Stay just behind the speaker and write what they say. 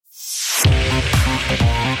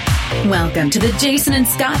Welcome to the Jason and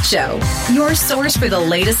Scott Show, your source for the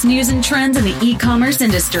latest news and trends in the e-commerce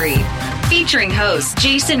industry. Featuring host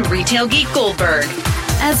Jason Retail Geek Goldberg,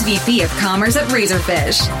 SVP of Commerce at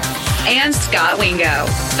Razorfish, and Scott Wingo,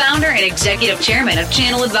 founder and executive chairman of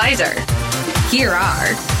Channel Advisor. Here are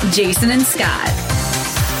Jason and Scott.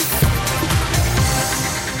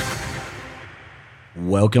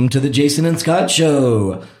 Welcome to the Jason and Scott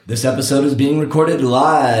Show. This episode is being recorded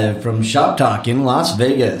live from Shop Talk in Las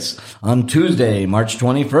Vegas on Tuesday, March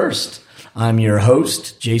 21st. I'm your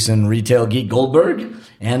host, Jason Retail Geek Goldberg,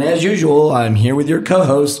 and as usual, I'm here with your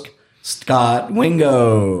co-host, Scott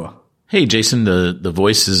Wingo. Hey, Jason, the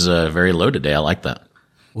voice is very low today. I like that.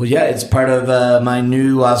 Well, yeah, it's part of my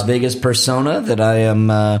new Las Vegas persona that I am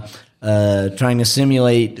trying to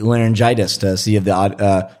simulate laryngitis to see if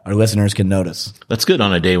our listeners can notice. That's good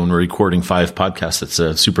on a day when we're recording 5 podcasts.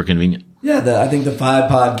 That's super convenient. Yeah, I think the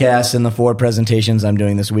 5 podcasts and the 4 presentations I'm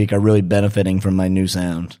doing this week are really benefiting from my new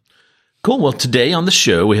sound. Cool. Well, today on the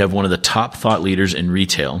show, we have one of the top thought leaders in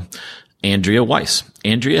retail, Andrea Weiss.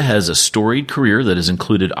 Andrea has a storied career that has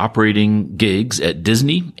included operating gigs at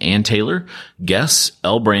Disney, Ann Taylor, Guess,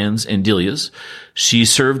 L Brands, and Delia's. She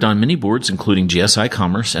served on many boards, including GSI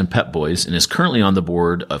Commerce and Pep Boys, and is currently on the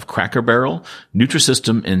board of Cracker Barrel,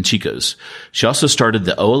 Nutrisystem, and Chico's. She also started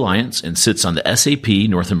the O Alliance and sits on the SAP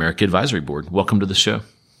North America Advisory Board. Welcome to the show.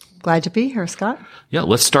 Glad to be here, Scott. Yeah,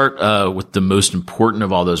 let's start with the most important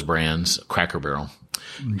of all those brands, Cracker Barrel.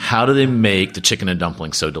 How do they make the chicken and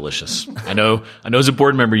dumplings so delicious? I know as a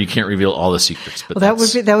board member you can't reveal all the secrets, but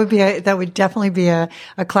that would definitely be a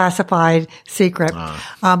classified secret.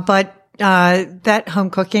 But that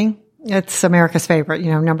home cooking, it's America's favorite,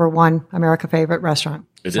 number one America favorite restaurant.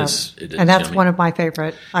 It is. And that's yummy. One of my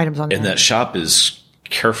favorite items on there. And that shop is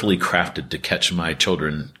carefully crafted to catch my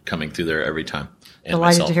children coming through there every time. And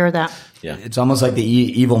Delighted myself. to hear that. Yeah. It's almost like the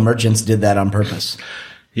evil merchants did that on purpose.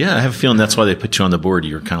 Yeah, I have a feeling that's why they put you on the board.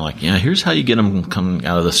 You're kind of like, yeah, here's how you get them coming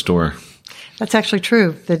out of the store. That's actually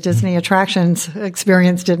true. The Disney attractions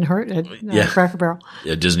experience didn't hurt at Cracker Barrel.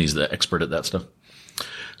 Yeah, Disney's the expert at that stuff.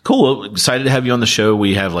 Cool. Well, excited to have you on the show.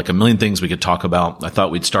 We have like a million things we could talk about. I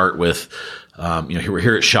thought we'd start with, we're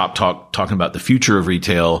here at Shop Talk talking about the future of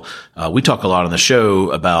retail. We talk a lot on the show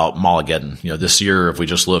about Mallageddon. This year, if we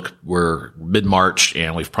just look, we're mid-March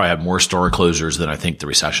and we've probably had more store closures than I think the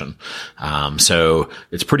recession. So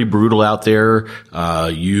it's pretty brutal out there.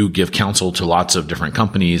 You give counsel to lots of different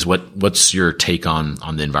companies. What's your take on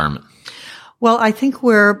the environment? Well, I think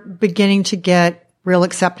we're beginning to get real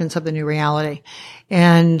acceptance of the new reality.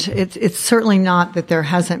 And it's certainly not that there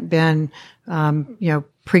hasn't been,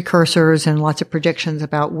 precursors and lots of predictions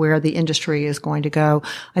about where the industry is going to go.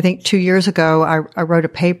 I think 2 years ago, I wrote a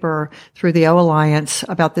paper through the O Alliance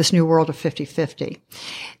about this new world of 50-50.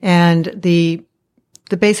 And the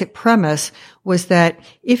basic premise was that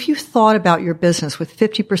if you thought about your business with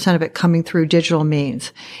 50% of it coming through digital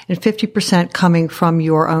means and 50% coming from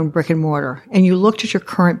your own brick and mortar, and you looked at your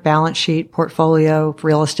current balance sheet, portfolio of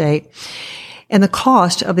real estate, and the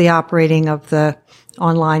cost of the operating of the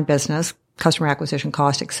online business, customer acquisition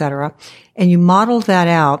cost, et cetera, and you modeled that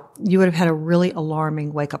out, you would have had a really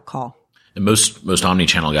alarming wake-up call. And most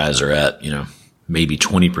omni-channel guys are at, maybe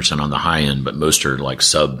 20% on the high end, but most are like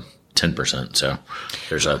sub 10%. So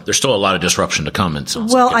there's still a lot of disruption to come.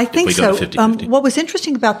 I think so. What was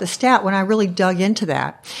interesting about the stat when I really dug into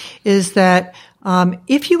that is that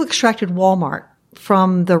if you extracted Walmart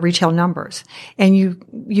from the retail numbers and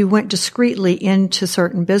you went discreetly into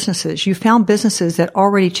certain businesses, you found businesses that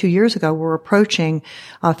already 2 years ago were approaching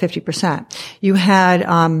 50%. You had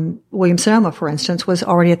Williams-Sonoma, for instance, was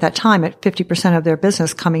already at that time at 50% of their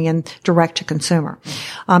business coming in direct to consumer.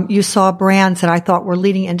 You saw brands that I thought were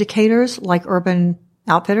leading indicators like Urban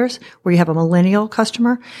Outfitters, where you have a millennial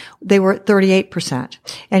customer, they were at 38%.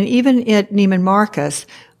 And even at Neiman Marcus,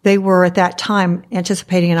 they were at that time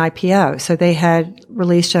anticipating an IPO. So they had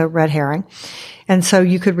released a red herring. And so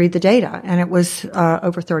you could read the data and it was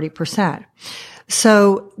over 30%.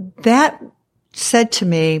 So that said to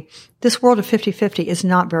me, this world of 50-50 is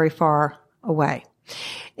not very far away.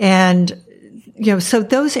 And so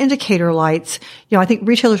those indicator lights, I think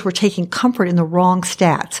retailers were taking comfort in the wrong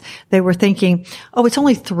stats. They were thinking, oh, it's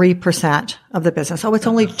only 3% of the business. Oh, it's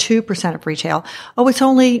only 2% of retail. Oh, it's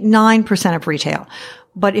only 9% of retail.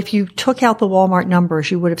 But if you took out the Walmart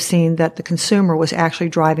numbers, you would have seen that the consumer was actually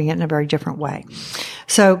driving it in a very different way.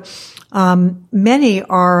 So, many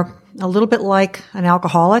are a little bit like an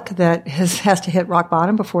alcoholic that has to hit rock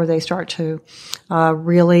bottom before they start to,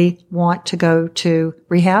 really want to go to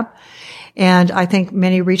rehab. And I think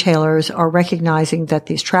many retailers are recognizing that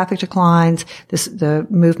these traffic declines, the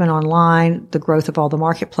movement online, the growth of all the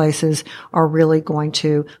marketplaces are really going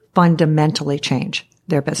to fundamentally change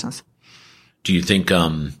their business. Do you think,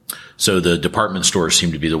 so the department stores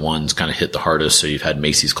seem to be the ones kind of hit the hardest. So you've had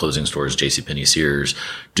Macy's closing stores, JCPenney, Sears.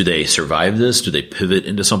 Do they survive this? Do they pivot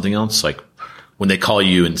into something else? Like when they call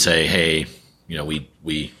you and say, hey,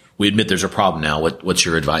 we admit there's a problem now. What's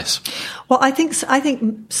your advice? Well, I think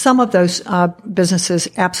some of those businesses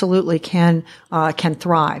absolutely can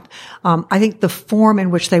thrive. I think the form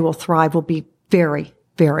in which they will thrive will be very,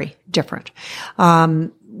 very different.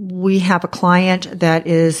 We have a client that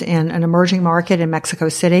is in an emerging market in Mexico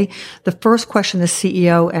City. The first question the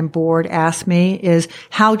CEO and board asked me is,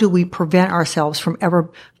 how do we prevent ourselves from ever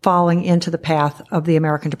falling into the path of the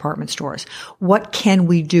American department stores? What can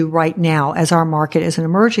we do right now as our market is an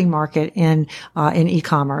emerging market in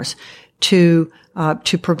e-commerce to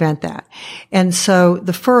prevent that? And so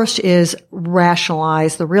the first is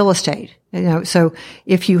rationalize the real estate. So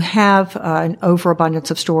if you have an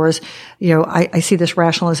overabundance of stores, I see this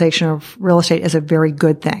rationalization of real estate as a very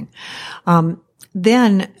good thing.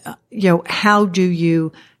 Then, how do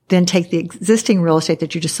you then take the existing real estate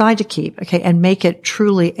that you decide to keep, okay, and make it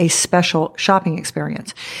truly a special shopping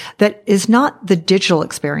experience? That is not the digital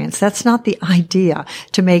experience. That's not the idea,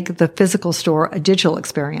 to make the physical store a digital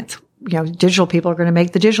experience. Digital people are going to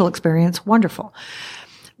make the digital experience wonderful.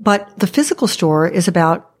 But the physical store is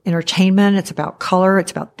about entertainment. It's about color.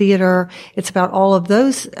 It's about theater. It's about all of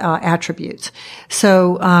those attributes.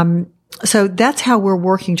 So that's how we're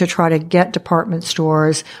working to try to get department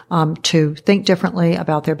stores to think differently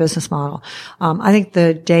about their business model. I think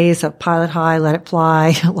the days of pilot high, let it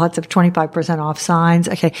fly, lots of 25% off signs,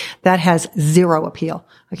 okay, that has zero appeal,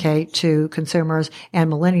 okay, to consumers,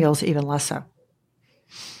 and millennials even less so.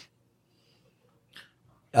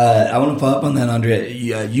 I want to follow up on that, Andrea.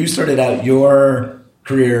 You started out your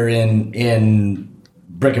career in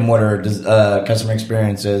brick and mortar customer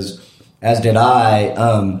experiences, as did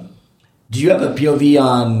I. Do you have a POV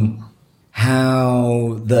on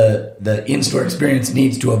how the in-store experience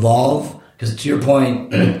needs to evolve? Because to your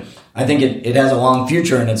point, I think it has a long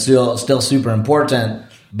future and it's still super important,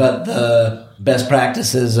 but the best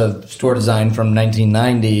practices of store design from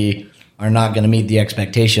 1990 are not going to meet the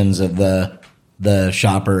expectations of the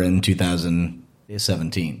shopper in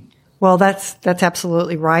 2017. Well, that's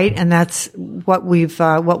absolutely right, and that's what we've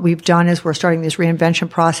done is we're starting these reinvention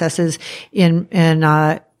processes in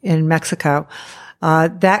Mexico.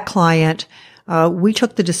 That client, we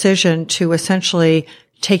took the decision to essentially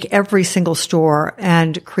take every single store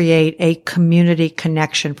and create a community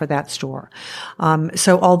connection for that store.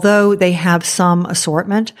 So although they have some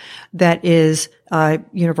assortment that is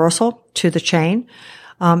universal to the chain,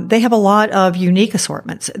 they have a lot of unique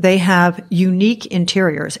assortments. They have unique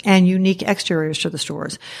interiors and unique exteriors to the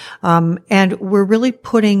stores. And we're really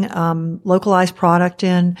putting localized product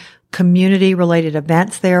in, community related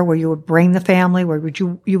events there where you would bring the family, where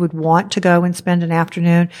you would want to go and spend an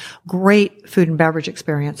afternoon. Great food and beverage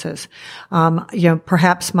experiences.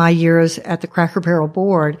 Perhaps my years at the Cracker Barrel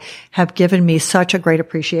board have given me such a great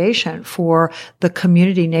appreciation for the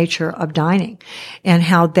community nature of dining and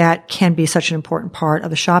how that can be such an important part of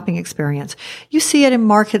the shopping experience. You see it in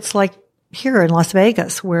markets like here in Las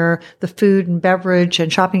Vegas, where the food and beverage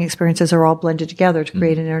and shopping experiences are all blended together to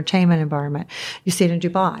create an entertainment environment. You see it in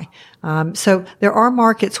Dubai. So there are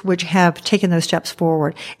markets which have taken those steps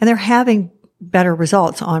forward, and they're having better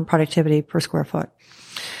results on productivity per square foot.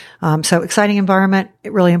 So exciting environment,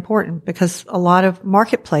 really important, because a lot of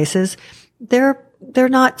marketplaces, they're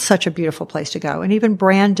not such a beautiful place to go. And even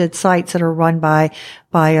branded sites that are run by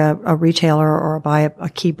a retailer or by a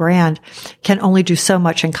key brand can only do so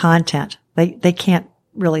much in content. They can't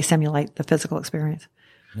really simulate the physical experience.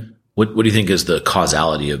 What do you think is the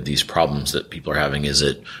causality of these problems that people are having? Is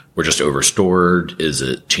it we're just overstored? Is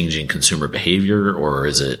it changing consumer behavior, or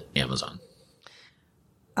is it Amazon?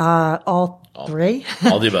 All three.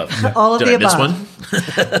 All the above. All of Did the I above.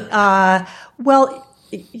 miss one? Well,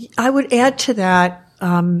 I would add to that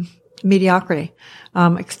mediocrity,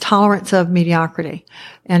 tolerance of mediocrity,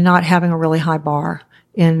 and not having a really high bar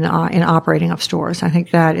in operating of stores. I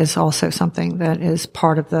think that is also something that is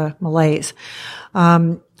part of the malaise.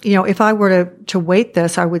 If I were to weight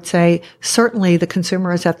this, I would say certainly the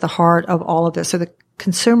consumer is at the heart of all of this. So the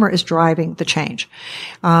consumer is driving the change,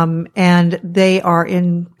 and they are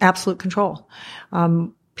in absolute control.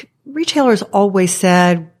 Retailers always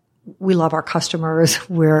said, we love our customers.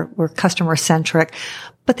 We're customer centric,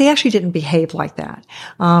 but they actually didn't behave like that.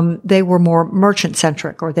 They were more merchant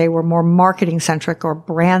centric, or they were more marketing centric, or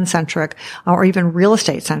brand centric, or even real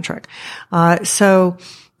estate centric.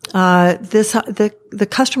 The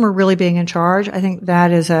customer really being in charge, I think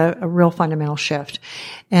that is a real fundamental shift.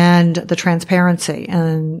 And the transparency,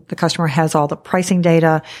 and the customer has all the pricing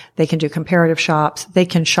data. They can do comparative shops. They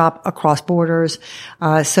can shop across borders.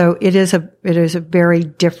 So it is a very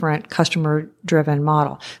different customer driven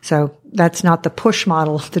model. So that's not the push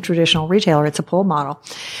model of the traditional retailer. It's a pull model.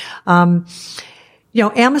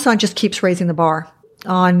 Amazon just keeps raising the bar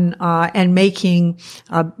on and making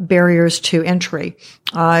barriers to entry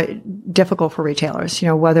difficult for retailers.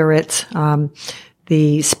 Whether it's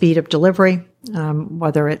the speed of delivery,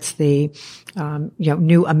 whether it's the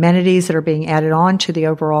new amenities that are being added on to the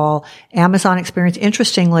overall Amazon experience.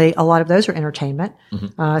 Interestingly, a lot of those are entertainment.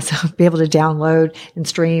 So be able to download and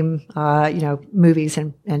stream movies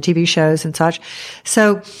and TV shows and such.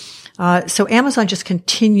 So Amazon just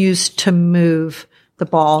continues to move the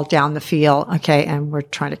ball down the field. Okay. And we're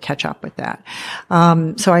trying to catch up with that.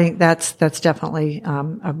 So I think that's definitely,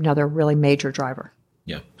 another really major driver.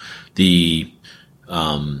 Yeah.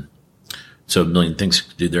 So a million things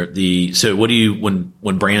to do there. So what do you,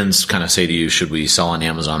 when brands kind of say to you, should we sell on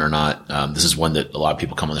Amazon or not? This is one that a lot of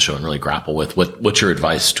people come on the show and really grapple with. What's your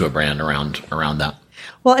advice to a brand around that?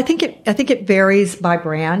 Well, I think it varies by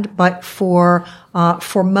brand, but for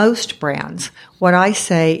most brands, what I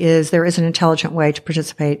say is there is an intelligent way to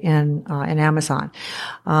participate in Amazon.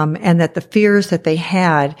 And that the fears that they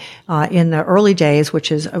had, in the early days,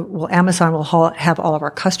 which is, Amazon will have all of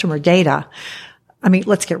our customer data. I mean,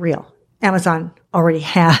 let's get real. Amazon already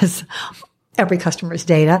has every customer's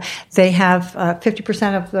data. They have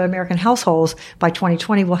 50% of the American households by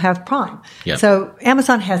 2020 will have Prime. Yep. So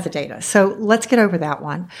Amazon has the data. So let's get over that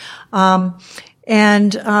one.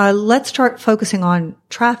 And let's start focusing on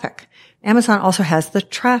traffic. Amazon also has the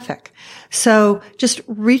traffic. So just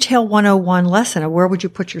retail 101 lesson of where would you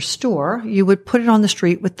put your store? You would put it on the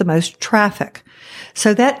street with the most traffic.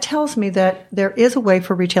 So that tells me that there is a way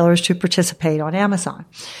for retailers to participate on Amazon.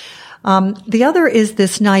 The other is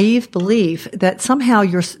this naive belief that somehow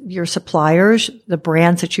your suppliers, the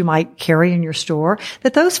brands that you might carry in your store,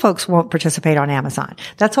 that those folks won't participate on Amazon.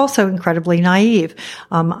 That's also incredibly naive.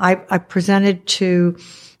 I presented to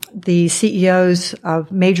the CEOs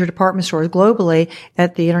of major department stores globally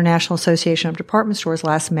at the International Association of Department Stores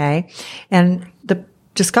last May, and the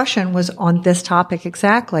discussion was on this topic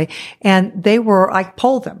exactly. And I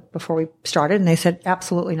polled them before we started, and they said,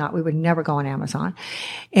 absolutely not. We would never go on Amazon.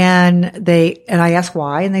 And I asked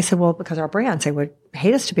why, and they said, well, because our brands, they would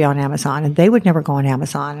hate us to be on Amazon, and they would never go on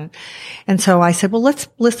Amazon. And so I said, well, let's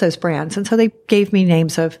list those brands. And so they gave me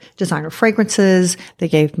names of designer fragrances. They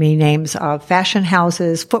gave me names of fashion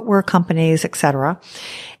houses, footwear companies, et cetera.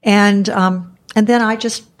 And then I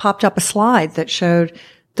just popped up a slide that showed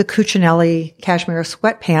the Cucinelli cashmere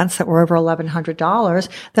sweatpants that were over $1,100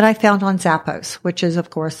 that I found on Zappos, which is, of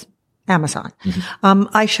course, Amazon. Mm-hmm.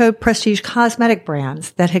 I showed prestige cosmetic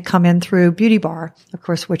brands that had come in through Beauty Bar, of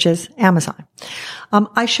course, which is Amazon.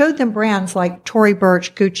 I showed them brands like Tory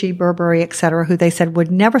Burch, Gucci, Burberry, et cetera, who they said would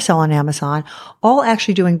never sell on Amazon, all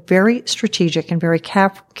actually doing very strategic and very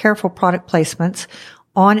careful product placements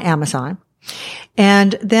on Amazon.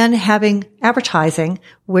 And then having advertising,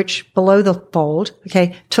 which below the fold,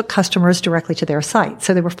 took customers directly to their site.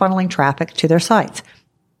 So they were funneling traffic to their sites.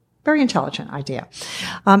 Very intelligent idea.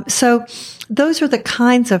 So those are the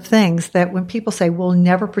kinds of things that when people say we'll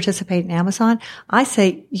never participate in Amazon, I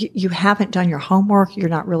say you haven't done your homework. You're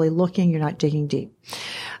not really looking. You're not digging deep.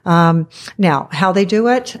 Now, how they do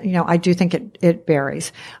it, I do think it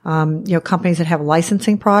varies. Companies that have a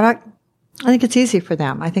licensing product, I think it's easy for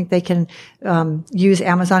them. I think they can use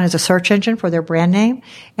Amazon as a search engine for their brand name,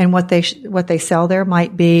 and what they sell there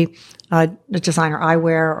might be designer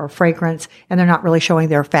eyewear or fragrance, and they're not really showing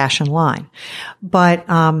their fashion line. But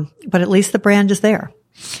at least the brand is there.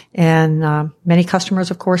 And many customers,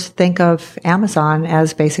 of course, think of Amazon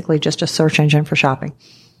as basically just a search engine for shopping.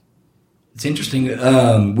 It's interesting.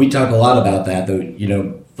 We talk a lot about that, though.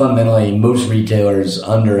 Fundamentally, most retailers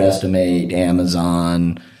underestimate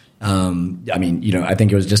Amazon. I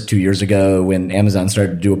think it was just 2 years ago when Amazon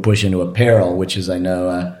started to do a push into apparel, which is, I know,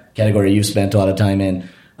 a category you've spent a lot of time in.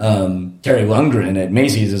 Terry Lundgren at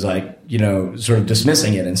Macy's is sort of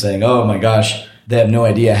dismissing it and saying, oh my gosh, they have no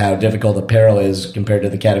idea how difficult apparel is compared to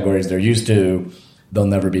the categories they're used to. They'll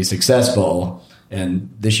never be successful.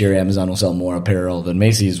 And this year Amazon will sell more apparel than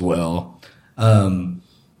Macy's will. Why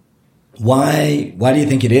do you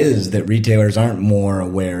think it is that retailers aren't more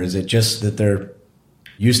aware? Is it just that they're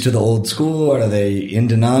used to the old school, or are they in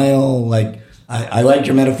denial? Like, I like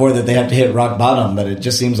your metaphor that they have to hit rock bottom, but it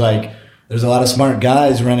just seems like there's a lot of smart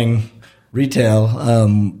guys running retail.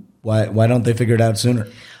 Why don't they figure it out sooner?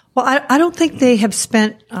 Well, I don't think they have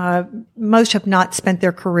spent, most have not spent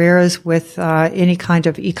their careers with any kind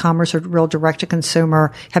of e-commerce or real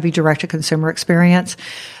direct-to-consumer, heavy direct-to-consumer experience.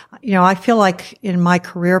 I feel like in my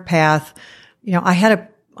career path, I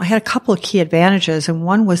had a couple of key advantages, and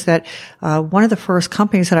one was that one of the first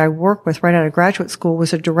companies that I worked with right out of graduate school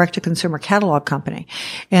was a direct-to-consumer catalog company.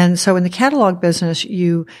 And so in the catalog business,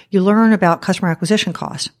 you learn about customer acquisition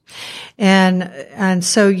cost. And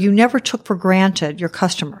so you never took for granted your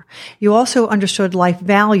customer. You also understood life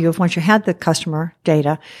value of once you had the customer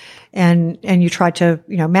data, and you tried to,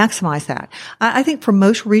 maximize that. I think for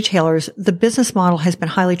most retailers, the business model has been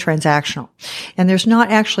highly transactional, and there's not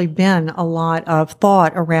actually been a lot of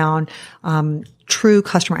thought around, true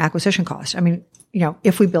customer acquisition cost. I mean,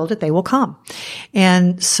 if we build it, they will come.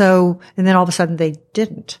 And then all of a sudden they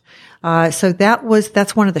didn't. So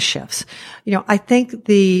that's one of the shifts. I think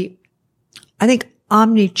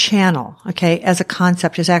omni-channel, as a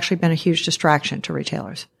concept has actually been a huge distraction to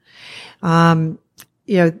retailers.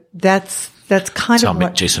 That's kind of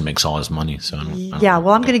what Jason makes all his money. So I don't well,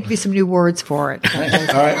 I'm going to give you some new words for it. All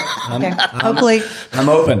right. Hopefully I'm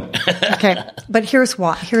open. Okay. But here's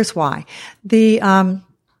why.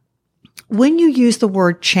 When you use the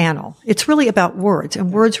word channel, it's really about words,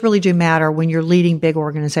 and words really do matter when you're leading big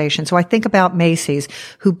organizations. So I think about Macy's,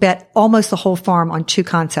 who bet almost the whole farm on two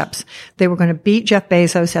concepts. They were going to beat Jeff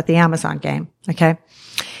Bezos at the Amazon game. Okay.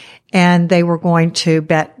 And they were going to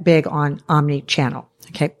bet big on omni-channel.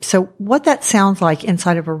 Okay. So what that sounds like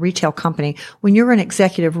inside of a retail company, when you're an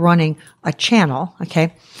executive running a channel,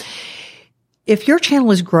 okay, if your channel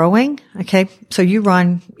is growing, okay, so you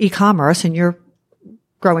run e-commerce and you're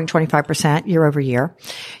growing 25% year over year,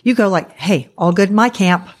 you go like, hey, all good in my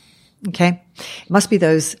camp. Okay. It must be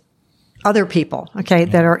those other people, okay,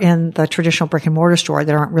 that are in the traditional brick and mortar store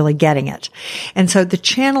that aren't really getting it. And so the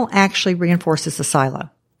channel actually reinforces the silo.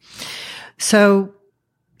 So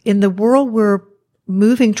in the world we're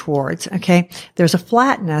moving towards, okay, there's a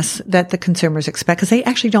flatness that the consumers expect because they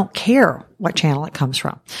actually don't care what channel it comes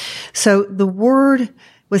from. So the word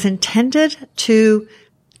was intended to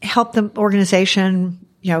help the organization,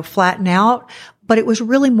 flatten out, but it was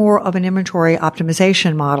really more of an inventory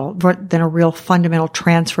optimization model than a real fundamental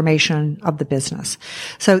transformation of the business.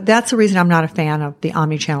 So that's the reason I'm not a fan of the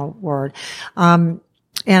omnichannel word. And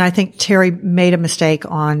I think Terry made a mistake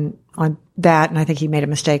on that, and I think he made a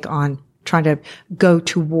mistake on trying to go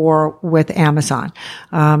to war with Amazon.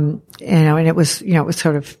 And it was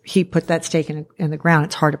sort of, he put that stake in the ground.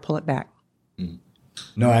 It's hard to pull it back.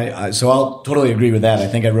 No, so I'll totally agree with that. I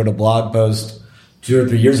think I wrote a blog post 2 or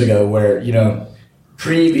 3 years ago where,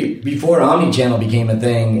 before omnichannel became a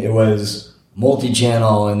thing, it was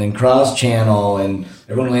multi-channel and then cross-channel, and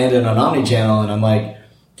everyone landed on omnichannel, and I'm like,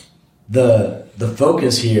 the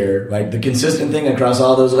focus here, like the consistent thing across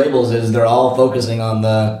all those labels is they're all focusing on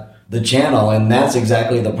the channel, and that's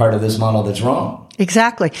exactly the part of this model that's wrong.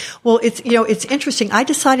 Exactly. Well, it's interesting. I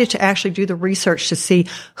decided to actually do the research to see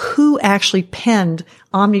who actually penned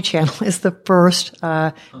omnichannel as the first,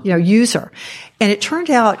 user. And it turned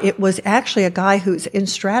out it was actually a guy who's in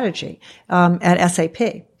strategy, at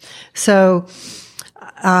SAP. So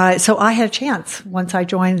I had a chance once I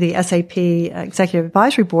joined the SAP Executive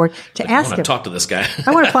Advisory Board to ask him. I want to talk to this guy.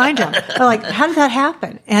 I want to find him. I'm like, how did that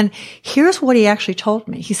happen? And here's what he actually told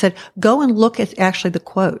me. He said, go and look at actually the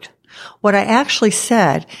quote. What I actually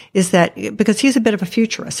said is that, because he's a bit of a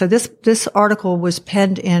futurist, so this article was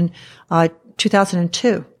penned in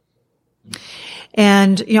 2002.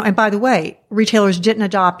 And, and by the way, retailers didn't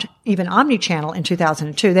adopt even omnichannel in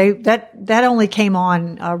 2002. That only came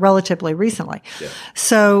on, relatively recently. Yeah.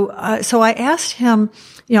 So I asked him,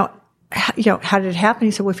 how did it happen?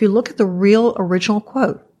 He said, well, if you look at the real original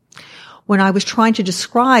quote, when I was trying to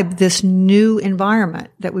describe this new environment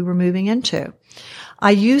that we were moving into,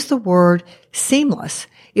 I used the word seamless.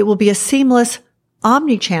 It will be a seamless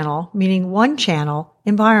omnichannel, meaning one channel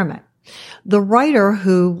environment. The writer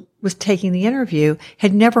who was taking the interview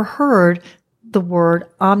had never heard the word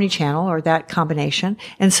omnichannel or that combination.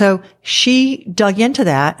 And so she dug into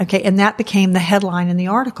that. Okay. And that became the headline in the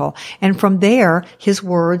article. And from there, his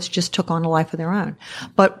words just took on a life of their own.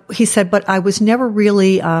 But he said, but I was never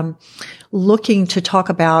really, looking to talk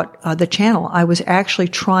about, the channel. I was actually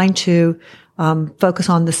trying to, focus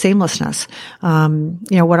on the seamlessness.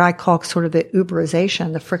 What I call sort of the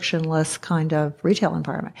Uberization, the frictionless kind of retail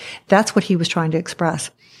environment. That's what he was trying to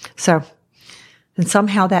express. So, and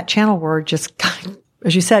somehow that channel word just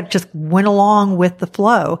as you said, just went along with the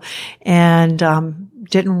flow and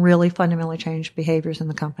didn't really fundamentally change behaviors in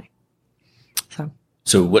the company.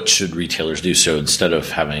 So what should retailers do? So instead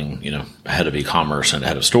of having, a head of e-commerce and a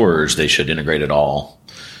head of stores, they should integrate it all.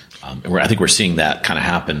 And I think we're seeing that kind of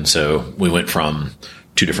happen. So we went from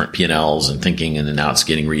two different P&Ls and thinking, and then now it's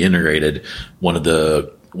getting reintegrated. One of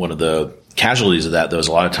the casualties of that, though, is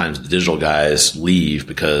a lot of times the digital guys leave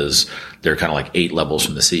because they're kind of like 8 levels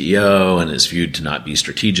from the CEO and it's viewed to not be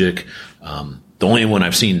strategic. The only one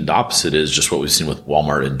I've seen the opposite is just what we've seen with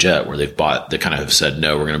Walmart and Jet, where they kind of have said,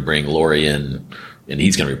 no, we're going to bring Lori in and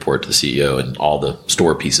he's going to report to the CEO and all the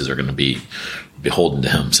store pieces are going to be beholden to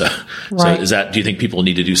him. So, right. Do you think people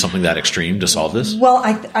need to do something that extreme to solve this? Well,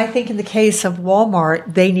 I think in the case of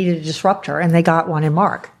Walmart, they needed a disruptor and they got one in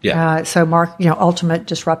Mark. Yeah. So Mark, ultimate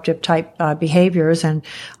disruptive type behaviors. And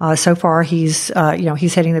so far he's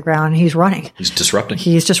hitting the ground and he's running. He's disrupting.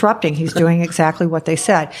 He's doing exactly what they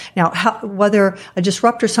said. Now, whether a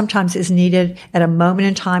disruptor sometimes is needed at a moment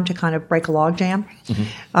in time to kind of break a logjam.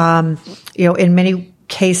 Mm-hmm. In many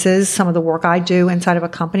cases, some of the work I do inside of a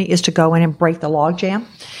company is to go in and break the logjam.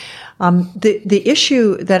 The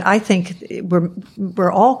issue that I think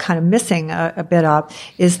we're all kind of missing a bit of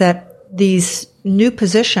is that these new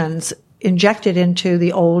positions injected into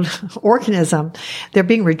the old organism, they're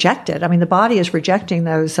being rejected. I mean, the body is rejecting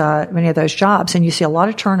those many of those jobs, and you see a lot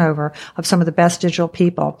of turnover of some of the best digital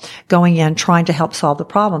people going in trying to help solve the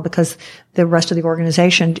problem because the rest of the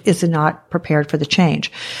organization is not prepared for the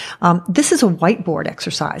change. This is a whiteboard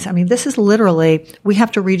exercise. I mean, this is literally, we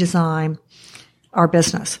have to redesign our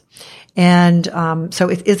business. And so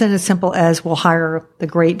it isn't as simple as we'll hire the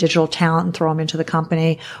great digital talent and throw them into the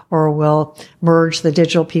company, or we'll merge the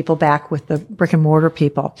digital people back with the brick and mortar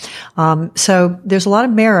people. So there's a lot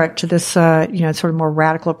of merit to this, sort of more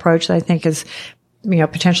radical approach that I think is,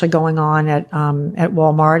 potentially going on at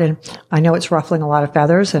Walmart. And I know it's ruffling a lot of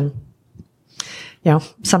feathers, and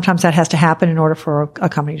sometimes that has to happen in order for a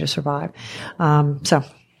company to survive. So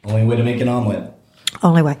only way to make an omelet.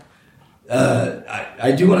 Only way.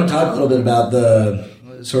 I do want to talk a little bit about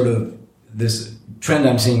the sort of this trend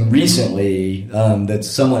I'm seeing recently that's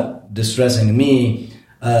somewhat distressing to me.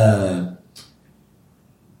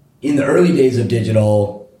 In the early days of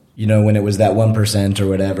digital, when it was that 1% or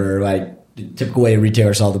whatever, like the typical way a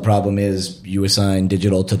retailer solved the problem is you assign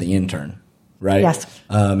digital to the intern, right? Yes.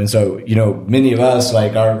 And so, many of us,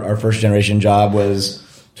 like our first generation job was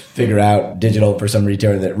to figure out digital for some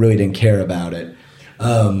retailer that really didn't care about it.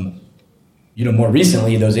 More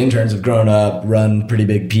recently, those interns have grown up, run pretty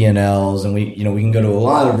big P&Ls, and we can go to a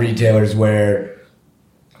lot of retailers where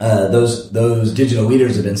those digital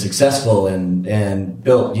leaders have been successful and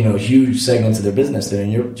built huge segments of their business that,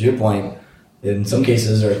 to your point, in some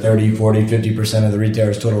cases are 30, 40, 50% of the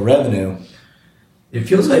retailer's total revenue. It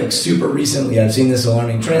feels like super recently I've seen this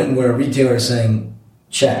alarming trend where retailers are saying,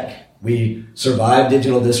 check, we survived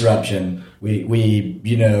digital disruption. We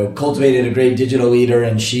cultivated a great digital leader,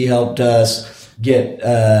 and she helped us get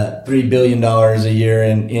 $3 billion a year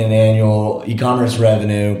in annual e-commerce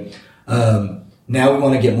revenue. Now we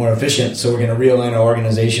want to get more efficient, so we're going to realign our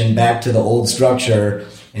organization back to the old structure,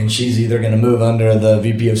 and she's either going to move under the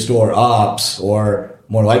VP of Store Ops, or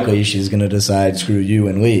more likely she's going to decide, screw you,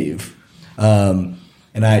 and leave. And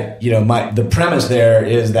the premise there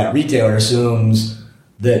is that retailer assumes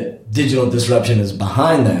that digital disruption is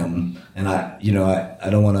behind them. And I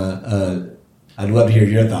don't want to, I'd love to hear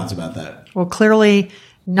your thoughts about that. Well, clearly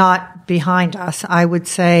not behind us. I would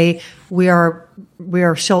say we are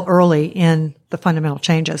still early in the fundamental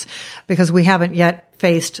changes because we haven't yet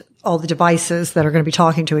faced all the devices that are going to be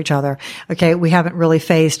talking to each other. Okay. We haven't really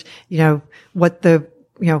faced, what's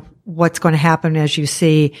going to happen as you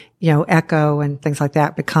see, Echo and things like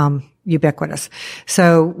that become ubiquitous.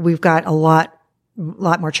 So we've got a lot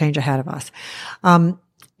more change ahead of us.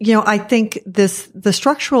 I think the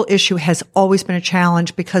structural issue has always been a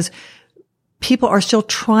challenge because people are still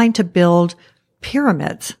trying to build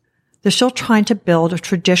pyramids. They're still trying to build a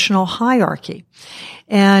traditional hierarchy.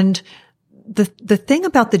 And the thing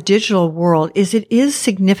about the digital world is it is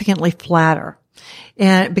significantly flatter.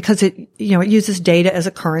 And because it uses data as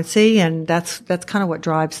a currency, and that's kind of what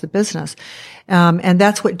drives the business. And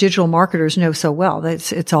that's what digital marketers know so well.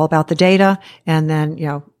 It's all about the data, and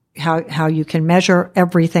then, how you can measure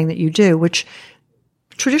everything that you do, which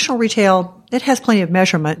traditional retail, it has plenty of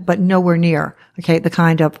measurement, but nowhere near, the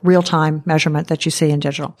kind of real-time measurement that you see in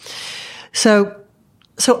digital. So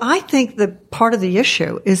I think that part of the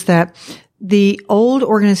issue is that the old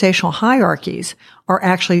organizational hierarchies are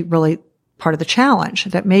actually really part of the challenge,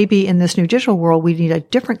 that maybe in this new digital world, we need a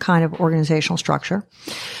different kind of organizational structure.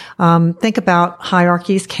 Think about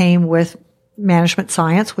hierarchies came with management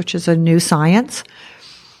science, which is a new science.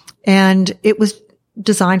 And it was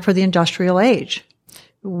designed for the industrial age,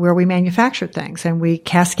 where we manufactured things and we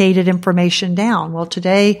cascaded information down. Well,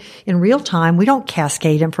 today in real time, we don't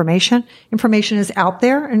cascade information. Information is out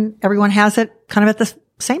there and everyone has it kind of at the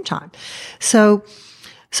same time. So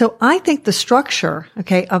I think the structure,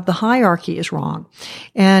 of the hierarchy is wrong,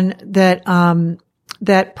 and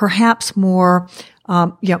that perhaps more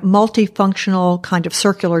multifunctional kind of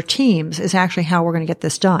circular teams is actually how we're going to get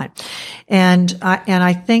this done. And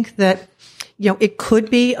I think that, it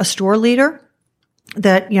could be a store leader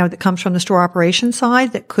that comes from the store operations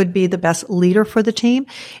side that could be the best leader for the team.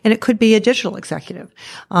 And it could be a digital executive,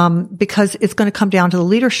 because it's going to come down to the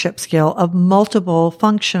leadership skill of multiple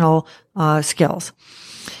functional, skills.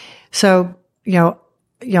 So,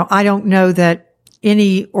 I don't know that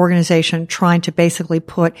any organization trying to basically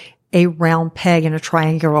put a round peg in a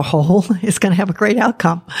triangular hole is going to have a great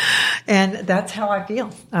outcome. And that's how I feel.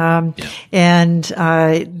 I'm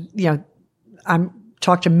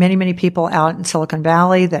talked to many, many people out in Silicon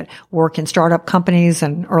Valley that work in startup companies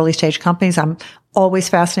and early stage companies. I'm always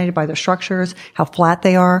fascinated by their structures, how flat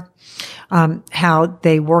they are, how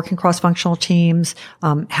they work in cross-functional teams,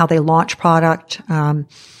 how they launch product.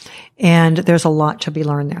 And there's a lot to be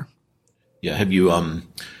learned there. Yeah. Have you,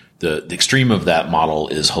 the extreme of that model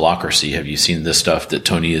is holacracy. Have you seen this stuff that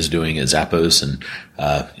Tony is doing at Zappos? And,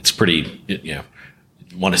 it's pretty,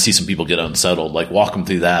 want to see some people get unsettled, like walk them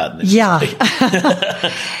through that. Yeah.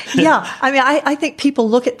 Yeah. I mean, I think people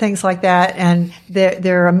look at things like that and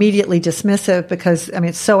they're immediately dismissive because,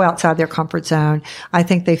 it's so outside their comfort zone. I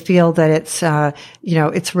think they feel that it's,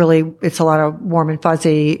 it's a lot of warm and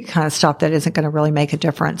fuzzy kind of stuff that isn't going to really make a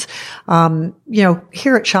difference.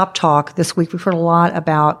 Here at Shop Talk this week, we've heard a lot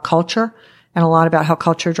about culture and a lot about how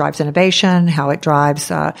culture drives innovation, how it drives,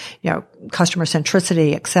 customer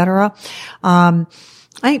centricity, et cetera.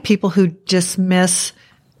 I think people who dismiss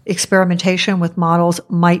experimentation with models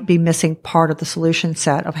might be missing part of the solution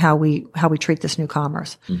set of how we treat this new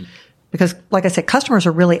commerce. Mm-hmm. Because, like I said, customers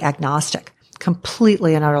are really agnostic,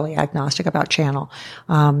 completely and utterly agnostic about channel.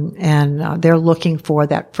 And they're looking for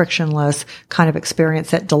that frictionless kind of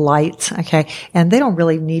experience that delights. And they don't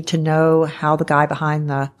really need to know how the guy behind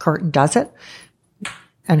the curtain does it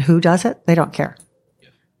and who does it. They don't care.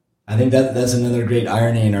 I think that's another great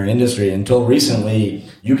irony in our industry. Until recently,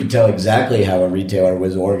 you could tell exactly how a retailer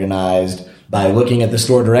was organized by looking at the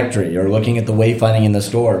store directory or looking at the wayfinding in the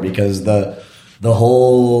store, because the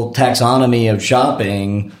whole taxonomy of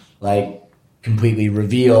shopping completely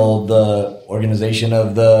revealed the organization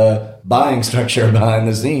of the buying structure behind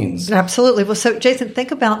the scenes. Absolutely. Well, so Jason, think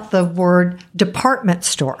about the word department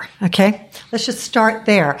store. Okay. Let's just start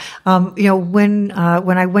there. When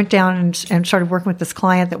I went down and started working with this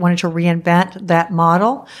client that wanted to reinvent that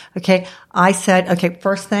model. I said,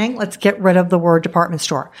 first thing, let's get rid of the word department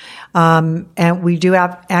store. And we do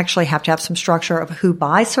actually have to have some structure of who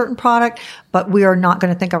buys certain product, but we are not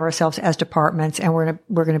going to think of ourselves as departments, and we're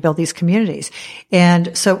going to build these communities.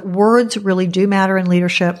 And so words really do matter in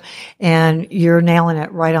leadership, and you're nailing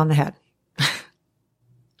it right on the head.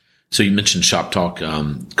 So you mentioned Shop Talk,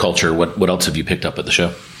 culture. What else have you picked up at the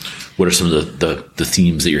show? What are some of the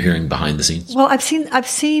themes that you're hearing behind the scenes? Well, I've seen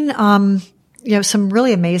some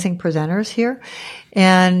really amazing presenters here.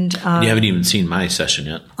 And, you haven't even seen my session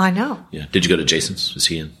yet. I know. Yeah. Did you go to Jason's? Was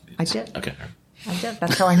he in? I did. Okay. I did.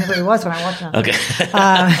 That's how I knew who he was when I walked in. Okay.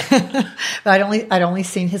 But I'd only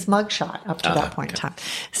seen his mugshot up to that point in time.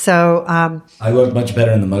 So, I look much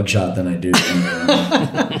better in the mugshot than I do.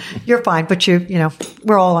 You're fine, but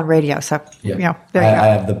we're all on radio. So, there you go. I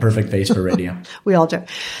have the perfect face for radio. We all do.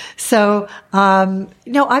 So,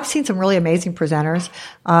 I've seen some really amazing presenters.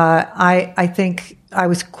 I think I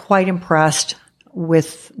was quite impressed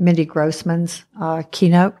with Mindy Grossman's,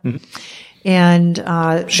 keynote. Mm-hmm. And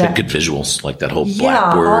she had good visuals, like that whole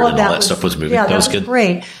blackboard and all that stuff was moving. Yeah, that was good.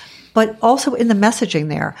 Great. But also in the messaging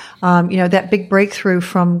there, that big breakthrough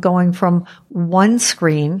from going from one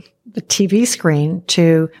screen, the TV screen,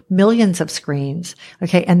 to millions of screens.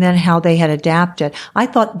 And then how they had adapted. I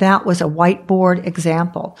thought that was a whiteboard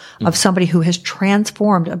example of somebody who has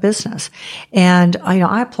transformed a business. And,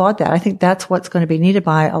 I applaud that. I think that's what's going to be needed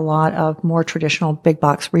by a lot of more traditional big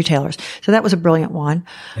box retailers. So that was a brilliant one.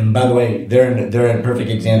 And by the way, they're a perfect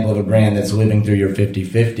example of a brand that's living through your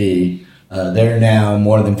 50-50. They're now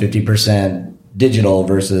more than 50% digital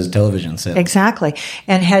versus television sales. Exactly.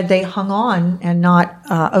 And had they hung on and not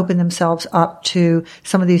opened themselves up to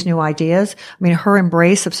some of these new ideas, I mean, her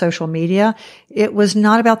embrace of social media, it was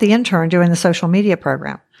not about the intern doing the social media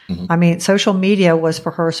program. I mean, social media was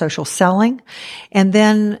for her social selling. And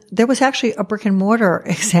then there was actually a brick and mortar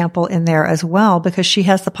example in there as well, because she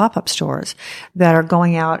has the pop-up stores that are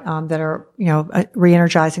going out, that are,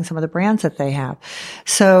 re-energizing some of the brands that they have.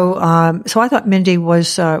 So I thought Mindy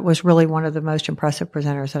was really one of the most impressive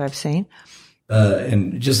presenters that I've seen.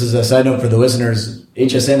 And just as a side note for the listeners,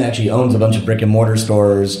 HSN actually owns a bunch of brick and mortar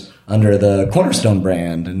stores under the Cornerstone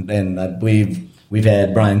brand. And I believe we've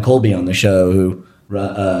had Brian Colby on the show, who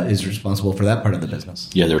is responsible for that part of the business.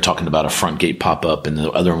 Yeah, they were talking about a front gate pop-up, and the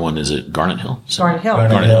other one is at Garnet Hill. Garnet Hill.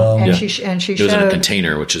 And yeah. she it was in a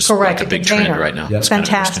container, which is correct, like a big trend right now. Yep. It's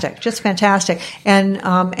fantastic, just fantastic.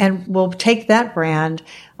 And we'll take that brand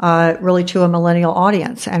really to a millennial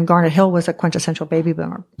audience. And Garnet Hill was a quintessential baby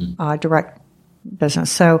boomer direct business.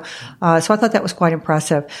 So I thought that was quite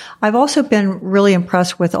impressive. I've also been really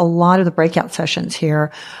impressed with a lot of the breakout sessions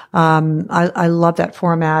here. I love that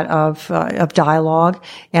format of dialogue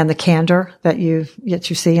and the candor that you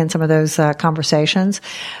see in some of those conversations.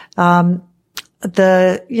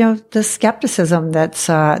 The skepticism that's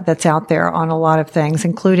out there on a lot of things,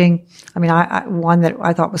 including, one that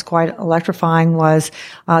I thought was quite electrifying was,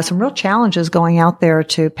 some real challenges going out there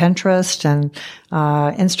to Pinterest and,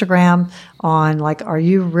 Instagram on like, are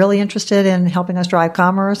you really interested in helping us drive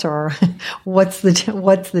commerce, or what's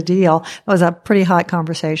the deal? That was a pretty hot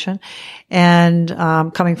conversation. And,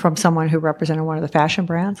 coming from someone who represented one of the fashion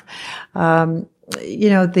brands,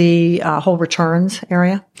 the whole returns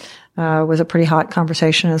area was a pretty hot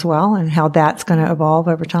conversation as well, and how that's going to evolve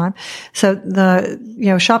over time. So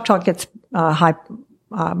Shop Talk gets high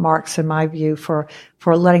marks in my view for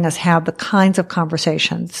letting us have the kinds of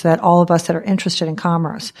conversations that all of us that are interested in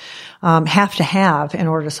commerce have to have in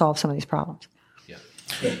order to solve some of these problems.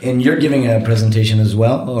 And you're giving a presentation as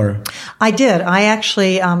well, or? I did. I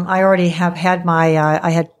actually, I already have had I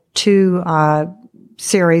had two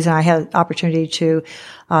series, and I had the opportunity to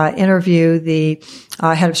interview the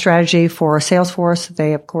head of strategy for Salesforce.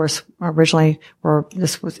 They, of course, originally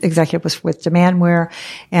executive was with Demandware,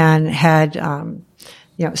 and had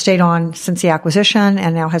stayed on since the acquisition,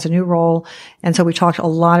 and now has a new role. And so we talked a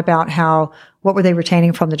lot about what were they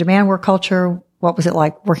retaining from the Demandware culture. What was it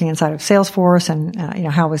like working inside of Salesforce, and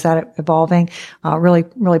how was that evolving? Really,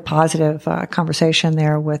 really positive conversation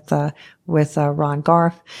there with Ron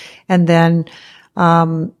Garf. And then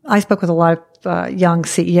I spoke with a lot of young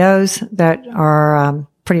CEOs that are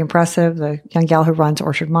pretty impressive. The young gal who runs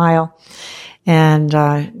Orchard Mile, and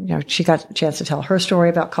she got a chance to tell her story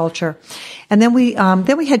about culture. And then we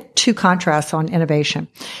had two contrasts on innovation.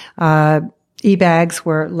 eBags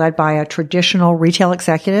were led by a traditional retail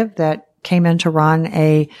executive that came in to run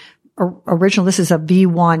this is a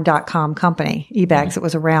V1.com company, eBags. It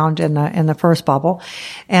was around in the first bubble,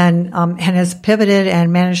 and has pivoted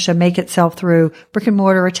and managed to make itself through brick and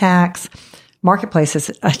mortar attacks,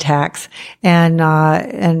 marketplaces attacks, and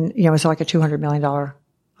it's like a $200 million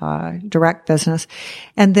direct business,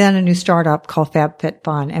 and then a new startup called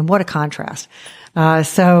FabFitFun. And what a contrast.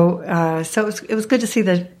 So it was good to see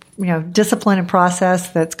the, discipline and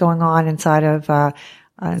process that's going on inside of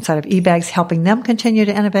eBags, helping them continue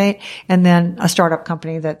to innovate, and then a startup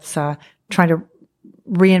company that's trying to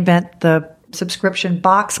reinvent the subscription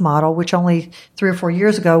box model, which only 3 or 4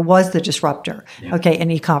 years ago was the disruptor,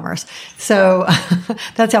 in e-commerce. So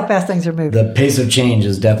that's how fast things are moving. The pace of change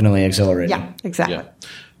is definitely accelerating. Yeah, exactly. Yeah.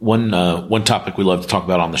 One topic we love to talk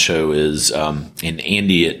about on the show is, and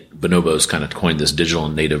Andy at Bonobos kind of coined this digital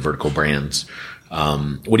and native vertical brands.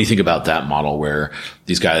 What do you think about that model, where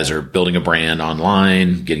these guys are building a brand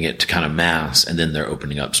online, getting it to kind of mass, and then they're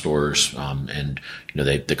opening up stores, and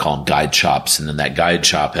they call them guide shops, and then that guide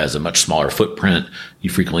shop has a much smaller footprint. You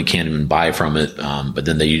frequently can't even buy from it, but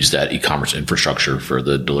then they use that e-commerce infrastructure for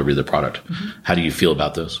the delivery of the product. Mm-hmm. How do you feel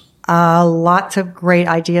about those? Lots of great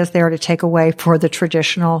ideas there to take away for the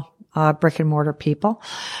traditional brick and mortar people.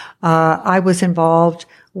 I was involved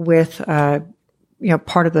with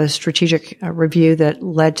part of the strategic review that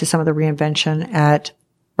led to some of the reinvention at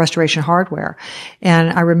Restoration Hardware.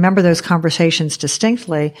 And I remember those conversations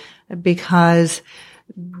distinctly because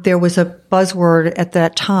there was a buzzword at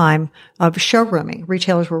that time of showrooming.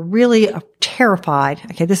 Retailers were really terrified.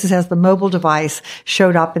 Okay, this is as the mobile device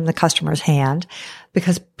showed up in the customer's hand,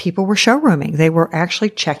 because people were showrooming. They were actually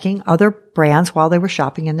checking other brands while they were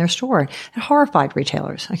shopping in their store. It horrified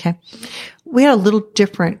retailers. Okay. We had a little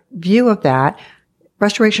different view of that.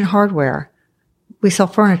 Restoration Hardware, we sell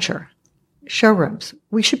furniture. showrooms.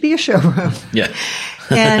 We should be a showroom. Yeah.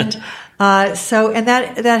 And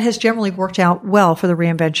that has generally worked out well for the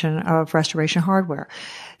reinvention of restoration hardware.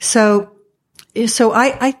 So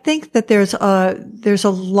I think that there's a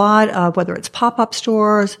lot of, whether it's pop-up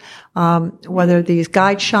stores, whether these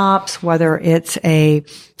guide shops, whether it's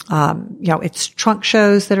it's trunk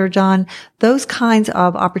shows that are done, those kinds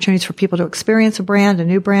of opportunities for people to experience a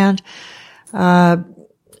new brand, and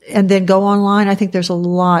then go online. I think there's a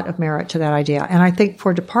lot of merit to that idea. And I think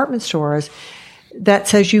for department stores, that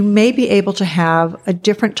says you may be able to have a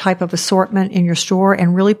different type of assortment in your store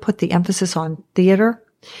and really put the emphasis on theater,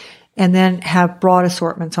 and then have broad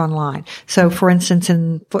assortments online. So, for instance,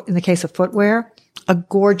 in the case of footwear, a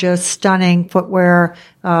gorgeous, stunning footwear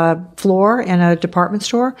floor in a department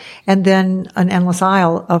store, and then an endless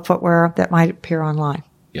aisle of footwear that might appear online.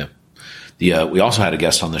 Yeah. We also had a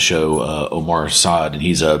guest on the show, Omar Saad, and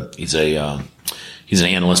he's an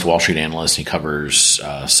analyst, Wall Street analyst. He covers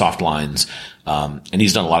soft lines. And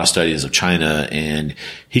he's done a lot of studies of China, and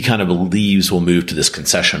he kind of believes we'll move to this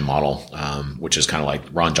concession model, which is kind of like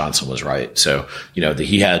Ron Johnson was right. So,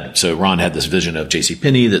 Ron had this vision of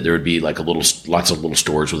JCPenney that there would be like lots of little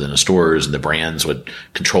stores within the stores, and the brands would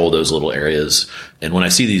control those little areas. And when I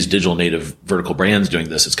see these digital native vertical brands doing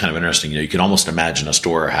this, it's kind of interesting. You can almost imagine a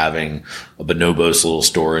store having a Bonobos little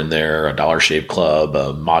store in there, a Dollar Shave Club,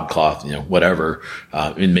 a ModCloth, whatever,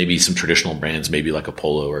 and maybe some traditional brands, maybe like a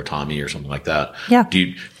Polo or a Tommy or something like that. Yeah. Do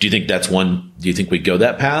you think that's one? Do you think we go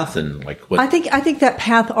that path? And like what? I think that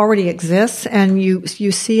path already exists, and you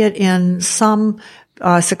see it in some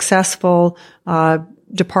successful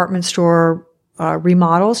department store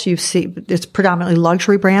remodels. You see it's predominantly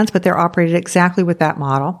luxury brands, but they're operated exactly with that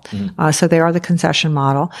model. Mm-hmm. So they are the concession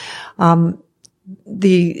model.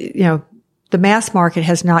 The mass market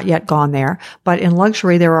has not yet gone there, but in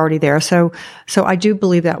luxury, they're already there. So I do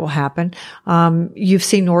believe that will happen. You've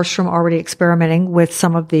seen Nordstrom already experimenting with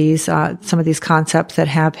some of these concepts that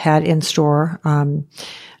have had in-store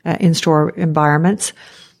environments.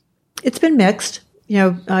 It's been mixed.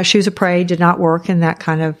 Shoes of Prey did not work in that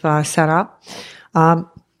kind of setup.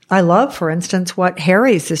 I love, for instance, what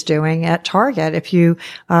Harry's is doing at Target. If you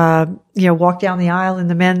walk down the aisle in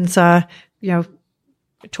the men's,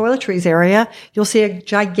 toiletries area, you'll see a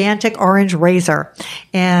gigantic orange razor.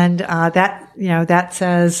 And, that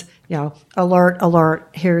says, alert, alert,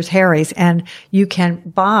 here's Harry's. And you can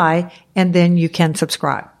buy and then you can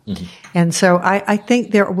subscribe. Mm-hmm. And so I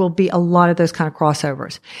think there will be a lot of those kind of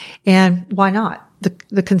crossovers. And why not?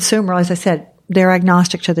 The consumer, as I said, they're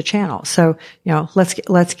agnostic to the channel. So,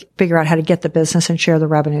 let's figure out how to get the business and share the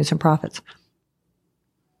revenues and profits.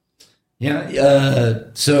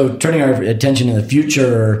 Yeah. So turning our attention to the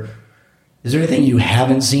future, is there anything you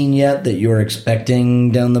haven't seen yet that you're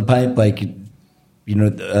expecting down the pipe? Like,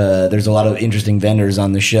 there's a lot of interesting vendors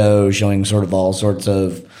on the show showing sort of all sorts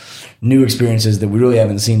of new experiences that we really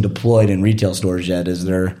haven't seen deployed in retail stores yet. Is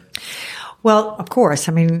there? Well, of course.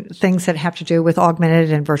 I mean, things that have to do with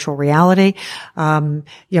augmented and virtual reality.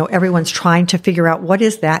 Everyone's trying to figure out what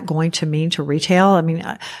is that going to mean to retail. I mean,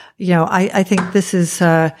 I think this is,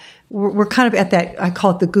 we're kind of at that, I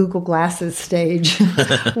call it the Google Glasses stage,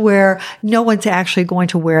 where no one's actually going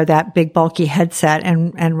to wear that big bulky headset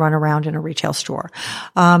and run around in a retail store.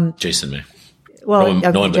 Jason may. Well,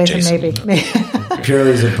 no one but Jason. Maybe.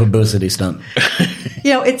 Purely as a publicity stunt.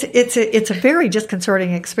 It's a very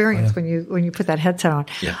disconcerting experience when you put that headset on.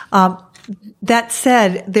 Yeah. That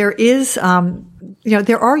said, there is,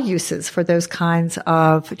 there are uses for those kinds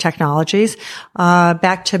of technologies.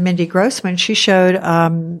 Back to Mindy Grossman, she showed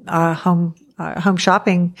a home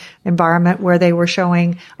shopping environment where they were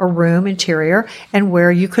showing a room interior and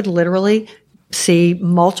where you could literally see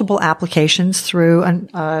multiple applications through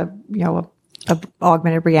of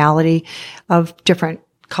augmented reality of different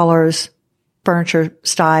colors, furniture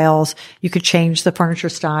styles. You could change the furniture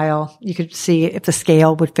style. You could see if the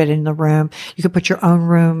scale would fit in the room. You could put your own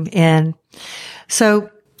room in.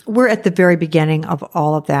 So we're at the very beginning of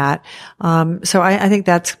all of that. So I think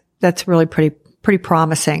that's really pretty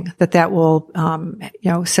promising that will,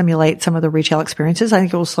 simulate some of the retail experiences. I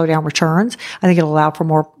think it will slow down returns. I think it'll allow for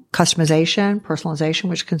more customization, personalization,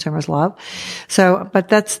 which consumers love. So, but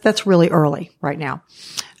that's really early right now.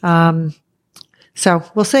 So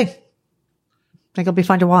we'll see. I think it'll be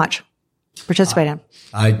fun to watch, participate in.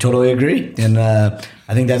 I totally agree. And I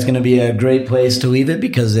think that's going to be a great place to leave it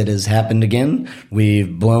because it has happened again.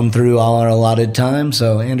 We've blown through all our allotted time.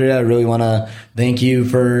 So, Andrea, I really want to thank you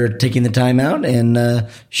for taking the time out and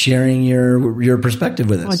sharing your perspective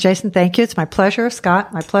with us. Well, Jason, thank you. It's my pleasure.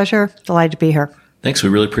 Scott, my pleasure. Delighted to be here. Thanks. We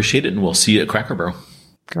really appreciate it. And we'll see you at Cracker Barrel.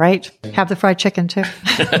 Great. Have the fried chicken too.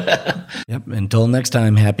 Yep. Until next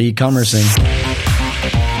time, happy e-commercing.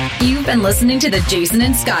 You've been listening to The Jason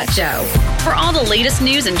and Scott Show. For all the latest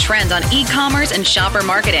news and trends on e-commerce and shopper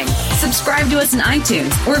marketing, subscribe to us in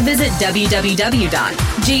iTunes or visit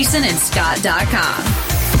www.jasonandscott.com.